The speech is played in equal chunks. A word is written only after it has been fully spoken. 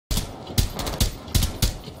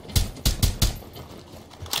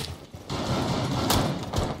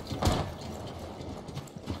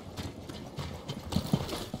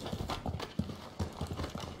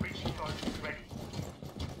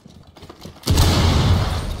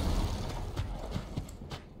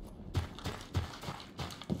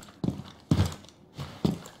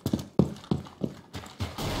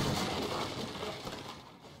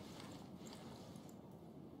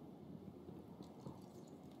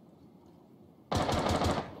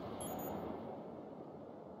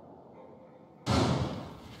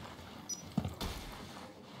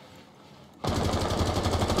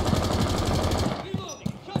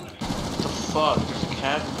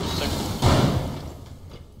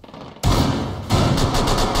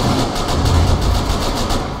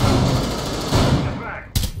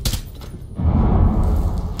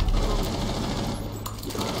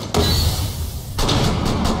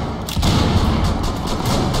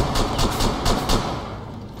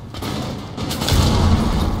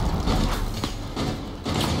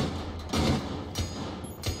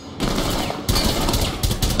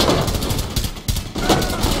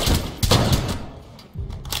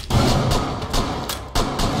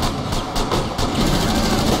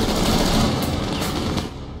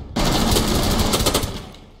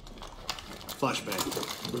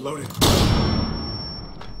Reloading.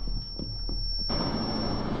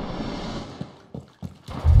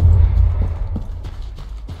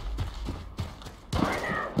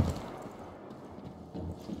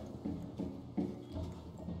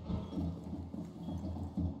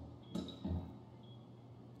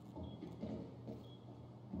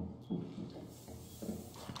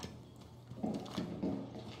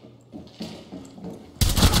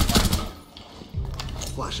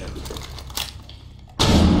 Flash out.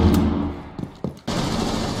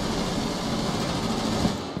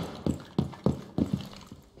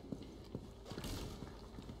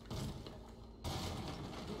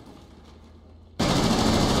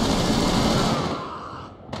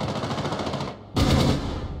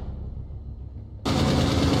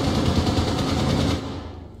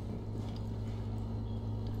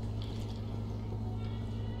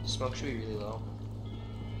 Smoke should be really low.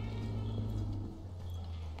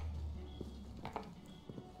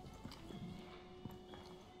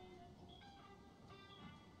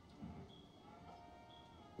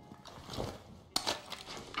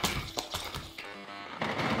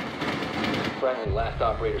 Friendly, last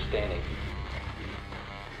operator standing.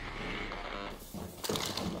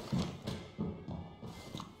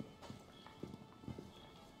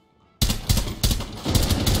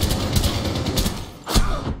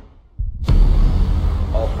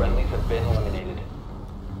 All friendlies have been eliminated.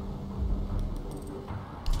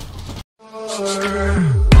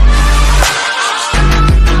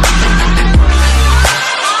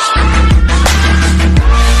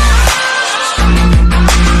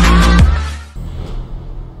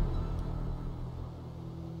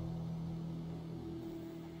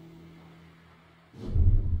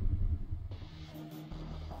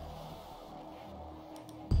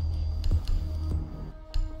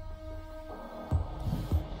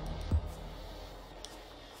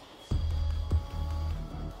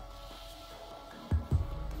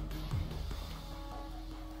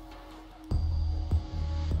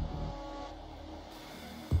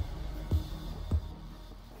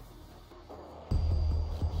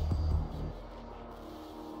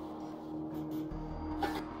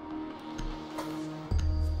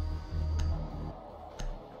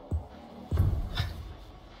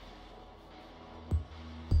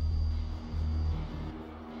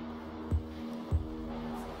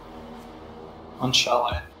 On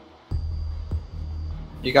Chalet.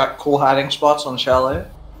 You got cool hiding spots on Chalet?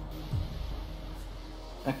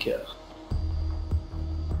 Heck yeah.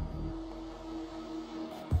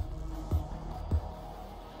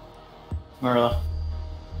 Merla.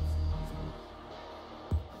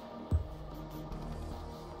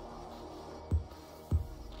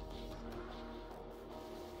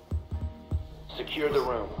 Secure the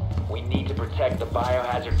room. We need to protect the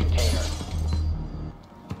biohazard container.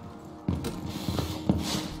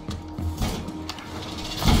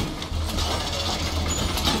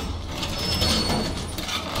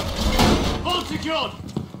 Hold secured!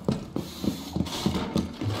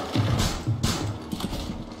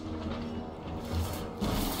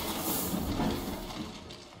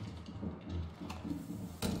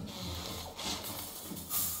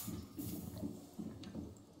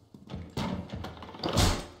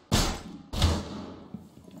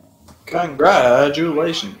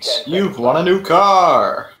 Congratulations, you've won a new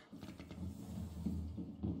car!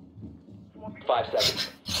 5 seconds.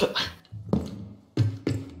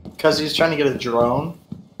 Because he's trying to get a drone?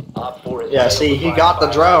 Op 4 is Yeah, see, he got the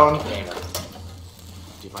drone.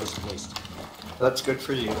 Device placed. That's good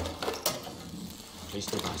for you. Place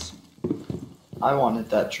device. I wanted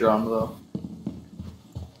that drone though.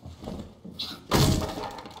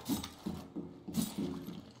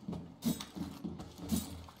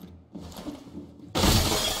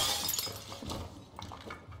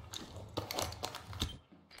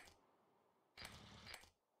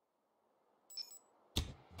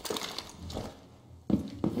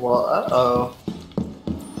 Well, uh-oh.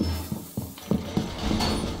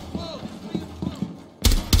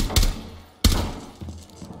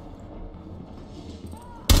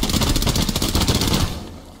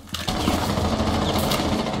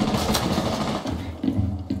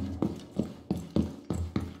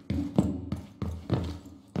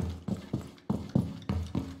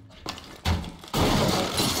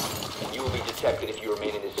 You will be detected if you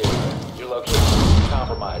remain in this area. Your location is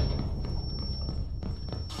compromised.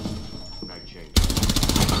 Mag change.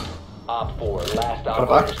 Op 4, last Got a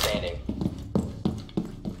operator box? standing.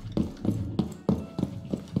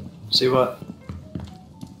 See what?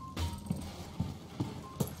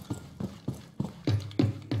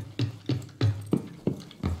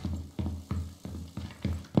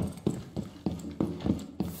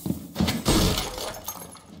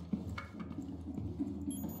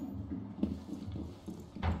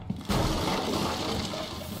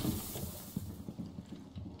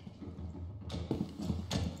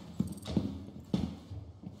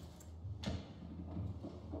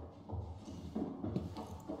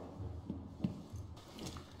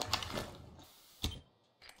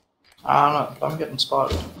 I don't know, but I'm getting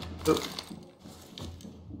spotted. Oop.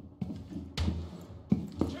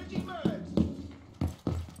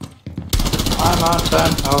 I'm on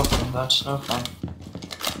 10 health, and that's no fun.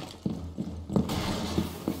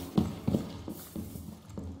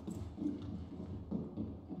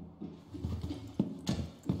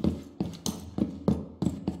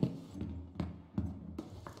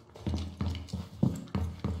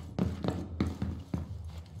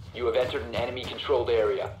 You have entered an enemy-controlled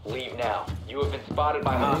area. Leave now. You have been spotted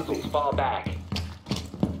by hostiles. Fall back.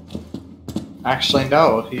 Actually,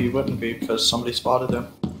 no, he wouldn't be because somebody spotted him.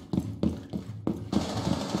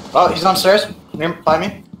 Oh, he's on stairs. By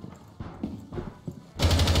me.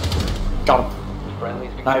 Got him. Friendly's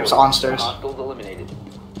No, he victorious. was on stairs. Hostiles eliminated.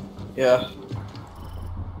 Yeah.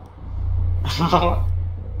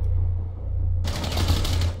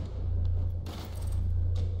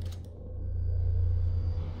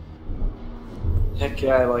 Heck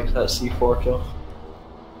yeah, I like that C4 kill.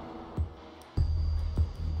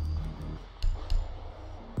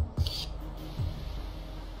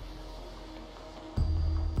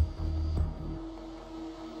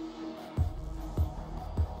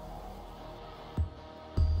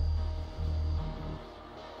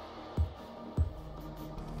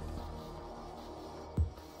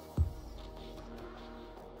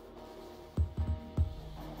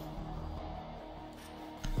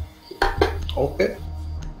 Okay.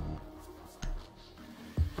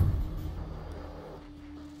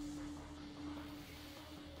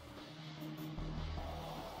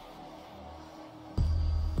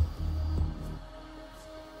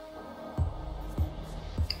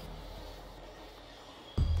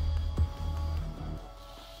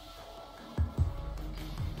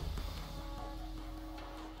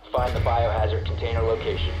 Find the biohazard container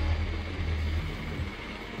location.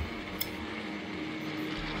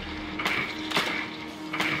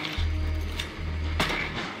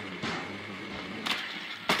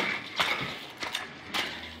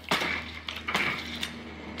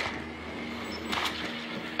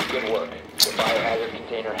 Good work. The biohazard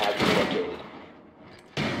container has been located.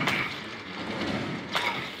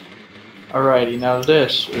 Alrighty, now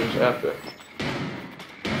this is epic.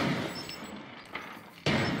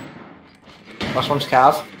 Last one's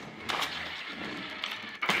Cav.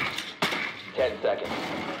 10 seconds.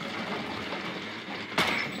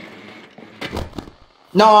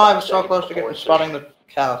 No, I was so close to getting spotting the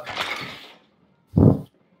Cav.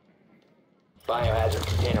 Biohazard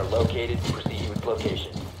container located. Proceed with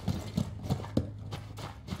location.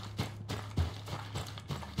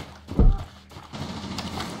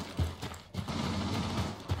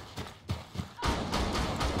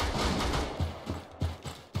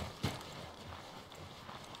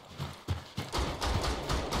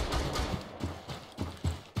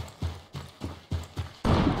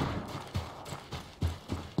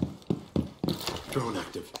 Drone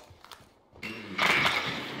active.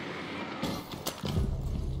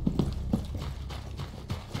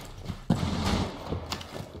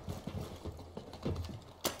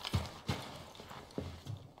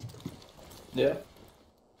 Yeah.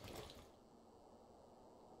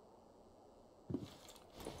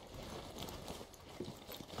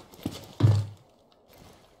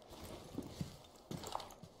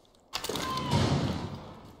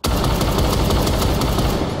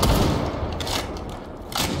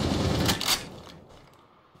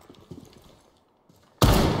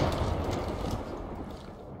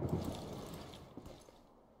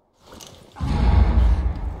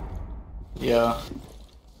 Yeah.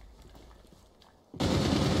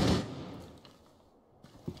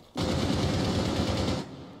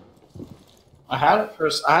 I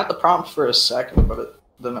had the prompt for a second, but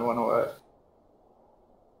then it went away.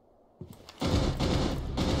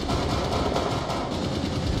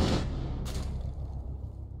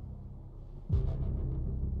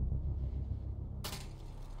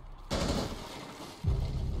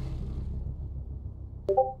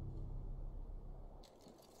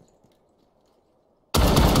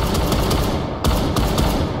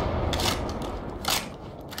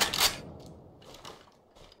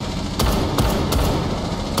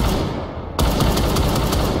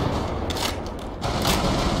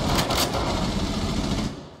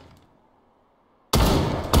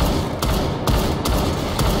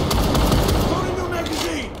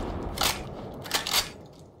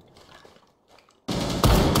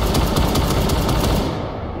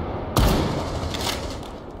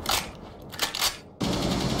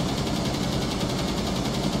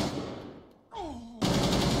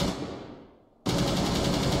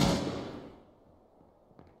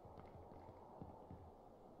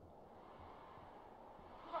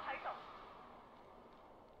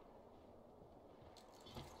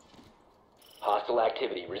 Hostile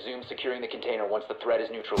activity. Resume securing the container once the threat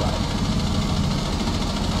is neutralized.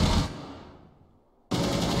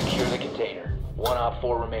 Secure the container. One Op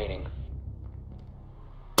 4 remaining.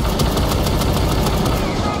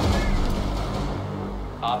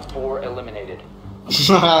 Op 4 eliminated.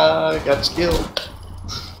 Got skilled.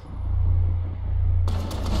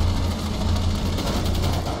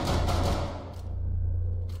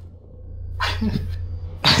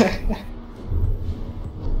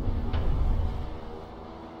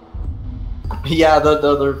 Yeah,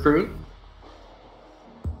 the recruit.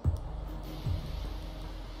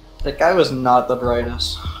 That guy was not the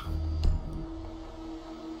brightest.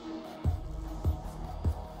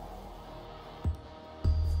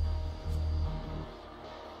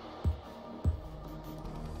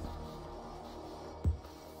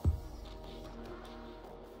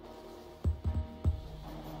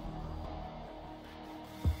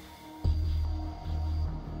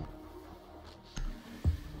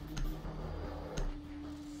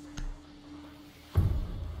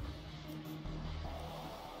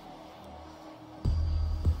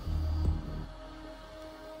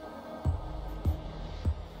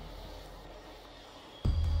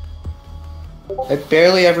 I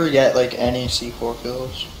barely ever get like any C4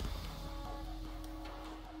 kills.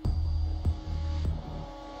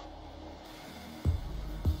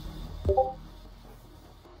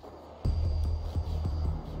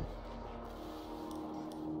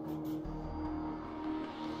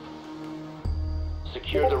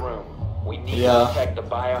 Secure the room. We need Yeah. to protect the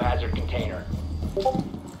biohazard container.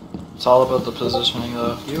 It's all about the positioning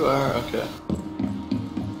though. You are okay.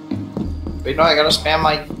 Wait, no, I gotta spam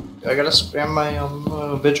my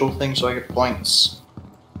vigil thing so I get points.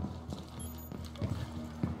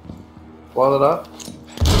 Blow it up.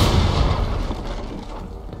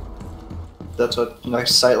 That's a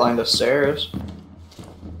nice sightline to stairs.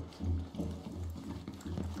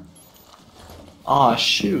 Aw,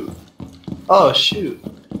 shoot. Oh, shoot.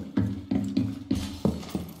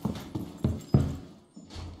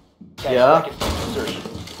 10 Yeah. seconds to insertion.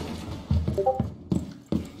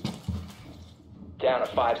 Down to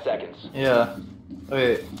 5 seconds. Yeah.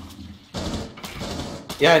 Wait.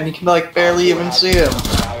 Yeah, and you can like barely even see him.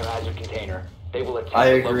 Biohazard container. They will attempt I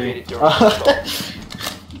to agree. locate it during assault.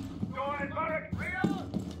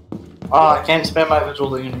 Oh, I can't spam my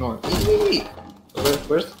vigil thing anymore. Wait.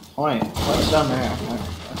 Where's the point? Oh, it's down there.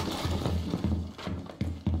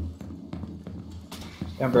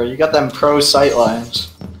 Yeah, bro, you got them pro sightlines.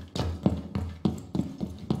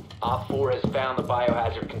 Op 4 has found the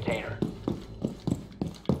biohazard container.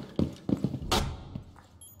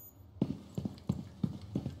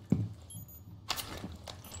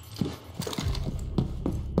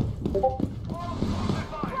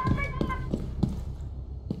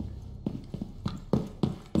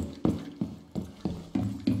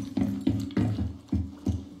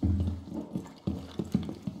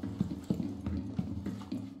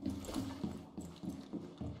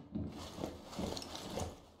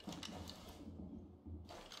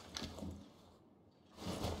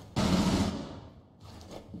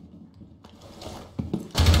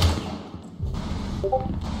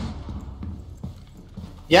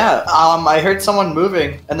 Yeah, I heard someone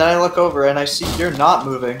moving, and then I look over and I see you're not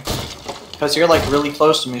moving. Because you're like really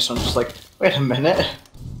close to me, so I'm just like, wait a minute.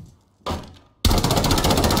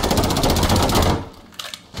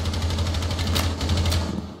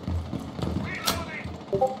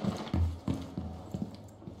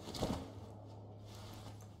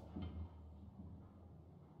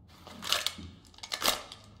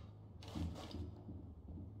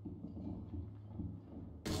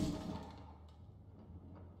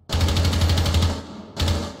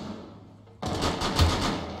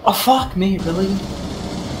 Oh fuck me, really?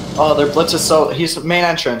 Oh, their blitz is so. He's main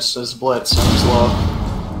entrance is blitz. And he's low.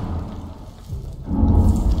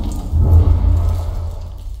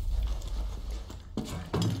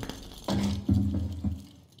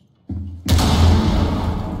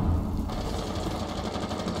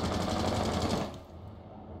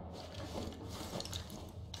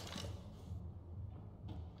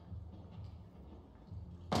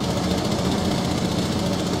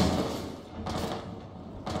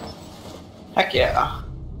 Heck yeah.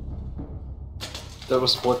 That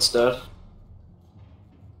was blitz dead.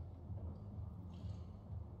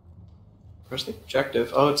 Where's the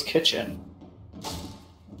objective? Oh, it's kitchen.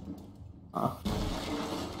 Huh.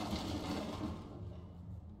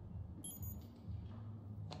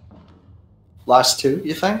 Last two,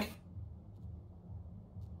 you think?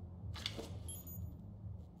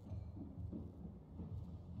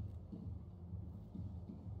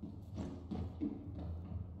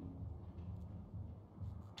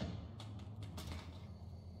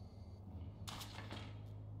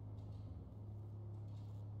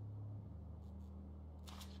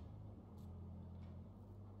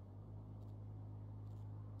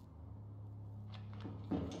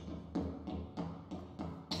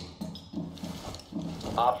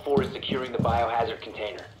 Op 4 is securing the biohazard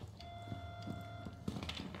container.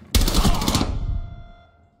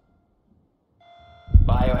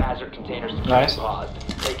 Biohazard container security Nice. paused.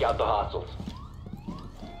 Take out the hostiles.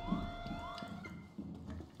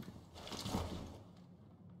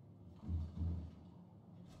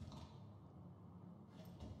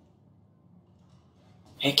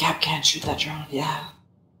 Hey, Cap, can't shoot that drone. Yeah.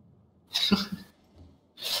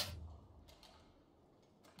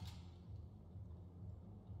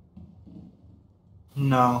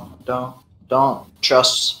 No, don't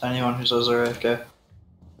trust anyone who says they're AFK.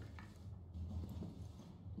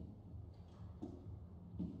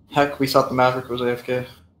 Heck, we thought the Maverick was AFK.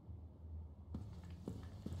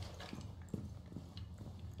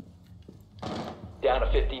 Down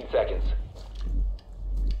to 15 seconds.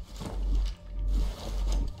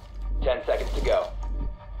 10 seconds to go.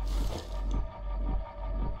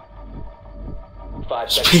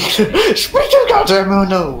 5 seconds. Speak to goddamn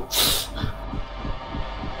no.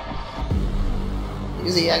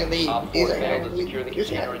 Easy, I leave. Op 4 failed to secure the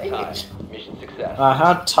container in time. Mission success.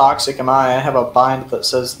 How toxic am I? I have a bind that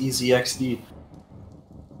says Easy XD.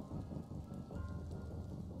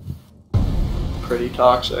 Pretty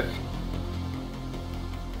toxic.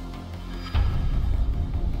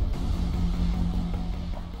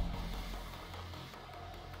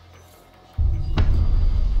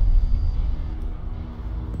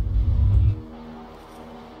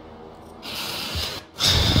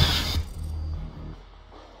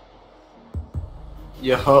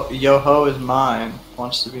 Yo-ho is mine.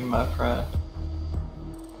 Wants to be my friend.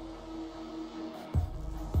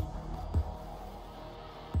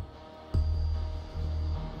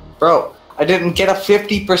 Bro, I didn't get a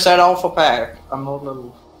 50% alpha pack. I'm a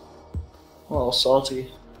little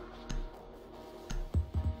salty.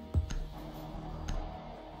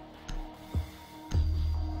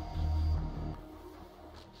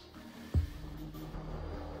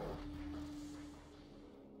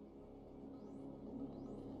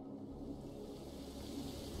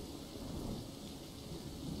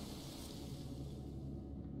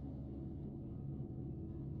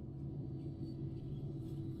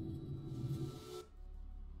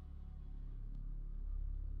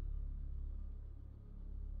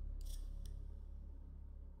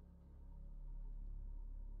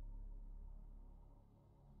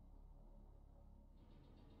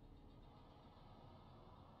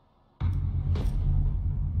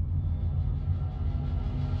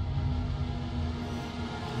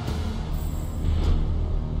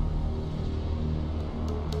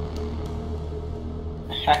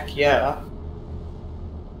 Heck yeah.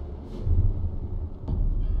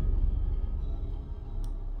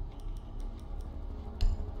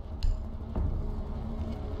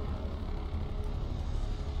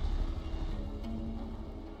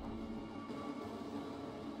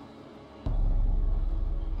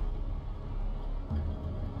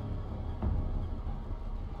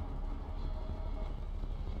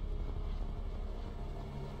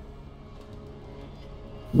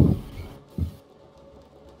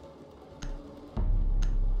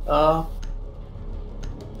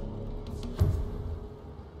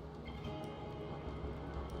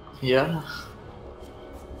 Yeah.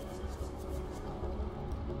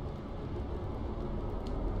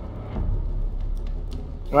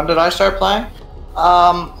 When did I start playing?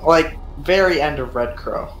 Like, very end of Red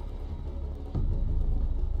Crow.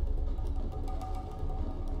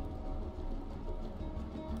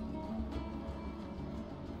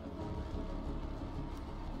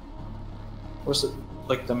 Was it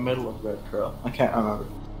like the middle of Red Crow? I can't remember.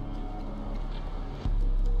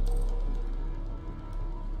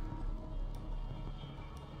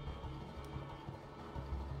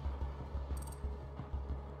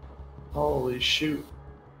 Holy shoot.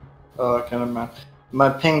 Oh, I can't imagine. My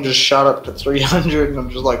ping just shot up to 300 and I'm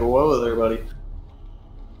just like, whoa there, buddy.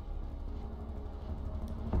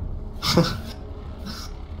 I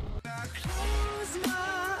close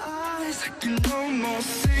my eyes, I can almost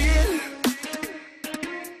see it.